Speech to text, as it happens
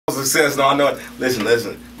success. No, I know.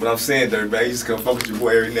 Listen. But I'm saying, Dirty, man, you just come fuck with your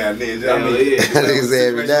boy every now and then. You know what I mean? Niggas say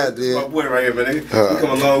every now and then. My boy right here, man. We come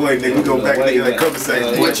a long way, nigga. We go back, nigga, like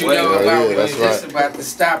conversation. What you know about me? That's just about to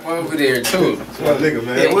stop over there, too. My nigga,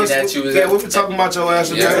 man. Yeah, What we talking about your ass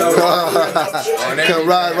today? Come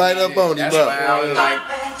right up on him, That's why I was like,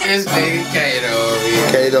 this nigga Kato over here.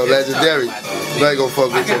 Kato, legendary. You ain't gonna fuck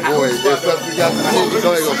with your boy. If we got the shit, you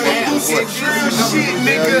know ain't gonna fuck with your boy. Shit,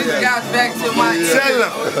 nigga. Got back to my Tell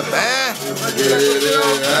him, man.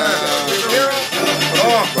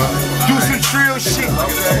 Do some trill shit.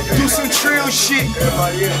 Do some trill shit.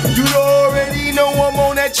 You already know I'm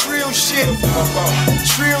on that trill shit.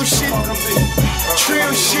 Trill shit.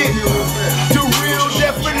 Trill shit. The real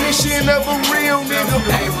definition of a real nigga.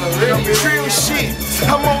 Trill shit.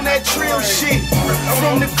 I'm on that trill shit.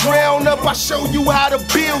 From the ground up, I show you how to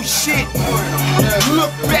build shit.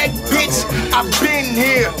 Look back, bitch. I've been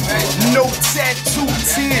here. No tattoo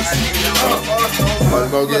tears. One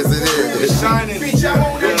more gets it in. It's shining. Bitch, I'm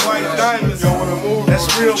on them white diamonds. That's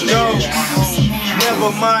real gold.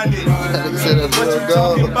 Never mind it. What you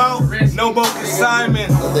talking about? No more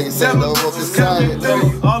consignment. I think he said no more consignment.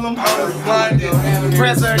 All them hoes blinded.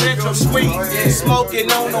 Presidential suite,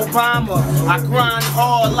 smoking on Obama. I grind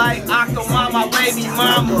hard like Octomama, my baby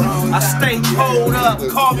mama. I stay pulled up,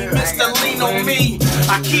 call me Mr. Lean on me.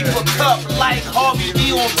 I keep a cup like Harvey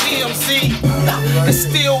D on TMZ. And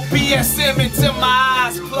still BSM until my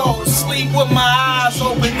eyes closed. Sleep with my eyes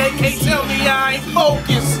open, they can't tell me I ain't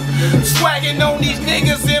focused. Swagging on these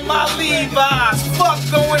niggas in my Levi's. Fuck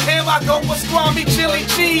going ham, I go pastrami, chili,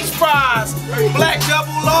 cheese fries. Black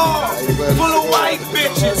double R, full of white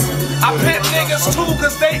bitches. I pimp niggas too,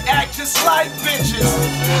 cause they act just like bitches.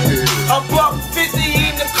 A $1.50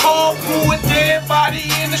 in the carpool, a dead body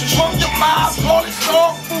in the trunk, the mob, call it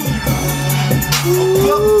dog food.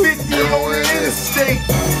 $1.50 on the interstate.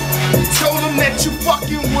 Told him that you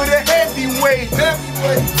fucking with a heavyweight.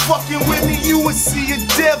 Fucking with me, you would see a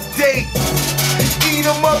death date. Eat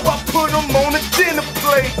him up, I put him on a dinner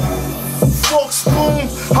plate. Fork spoon,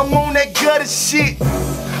 I'm on that gutter shit.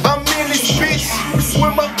 I'm in this bitch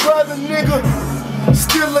with my brother, nigga.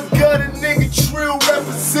 Still a gutter, nigga, trill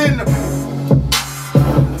representative.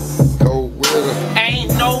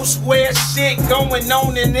 Ain't no square shit going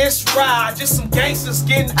on in this ride. Just some gangsters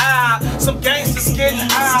getting high. Some gangsters getting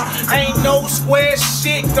high. Ain't no square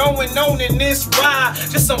shit going on in this ride.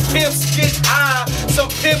 Just some pimps getting high. Some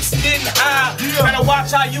pimps getting high. Better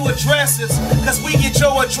watch how you address us, cause we get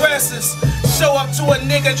your addresses. Show up to a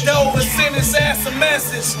nigga door and send his ass a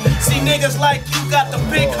message. See niggas like you got the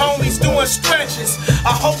big homies doing stretches.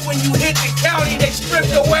 I hope when you hit the county they strip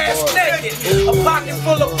your ass naked. A pocket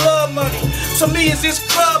full of blood money. To me is this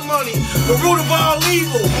club money, the root of all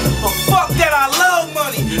evil. But fuck that, I love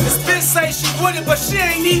money. This bitch say she with it, but she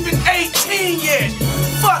ain't even 18 yet.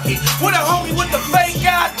 Fuck it, with a homie with the fake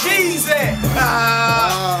IDs at.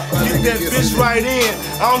 Get that bitch right in.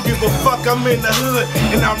 I don't give a fuck, I'm in the hood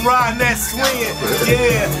and I'm riding that swing.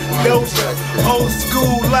 Yeah, those old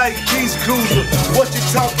school like Peace Cruiser. What you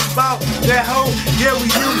talking about? That hoe? Yeah, we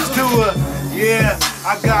used to her. Yeah,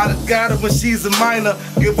 I got her when she's a minor.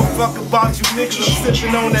 Give a fuck about you niggas, I'm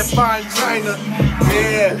sipping on that fine china.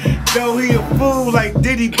 Yeah, though he a fool like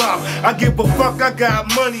Diddy Bop. I give a fuck, I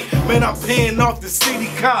got money. Man, I'm paying off the city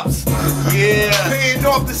cops. Yeah, paying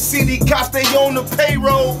off the city cops, they on the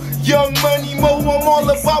payroll. Young Money Mo, I'm all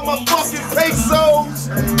about my fucking pesos.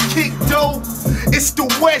 Kick dope, it's the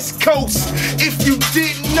West Coast. If you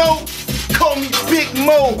didn't know, call me Big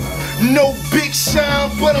Mo. No Big Shine,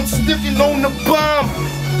 but I'm sticking on the bomb.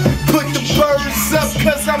 Put the birds up,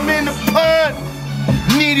 cause I'm in the pond.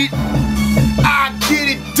 Need it, I get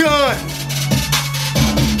it done.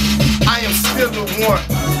 I am still the one.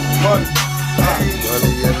 Money.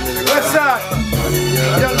 West side.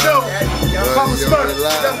 Young Doe. Papa Smurf.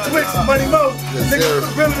 Young Twix. Money Mo. Nigga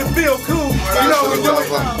really to feel cool. You know we do it.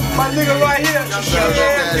 My nigga right here.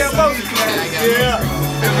 Yeah, Kebo. Yeah.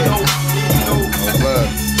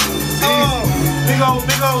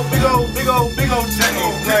 Big old chain.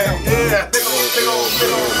 Yeah. Big old chain.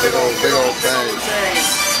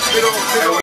 Big old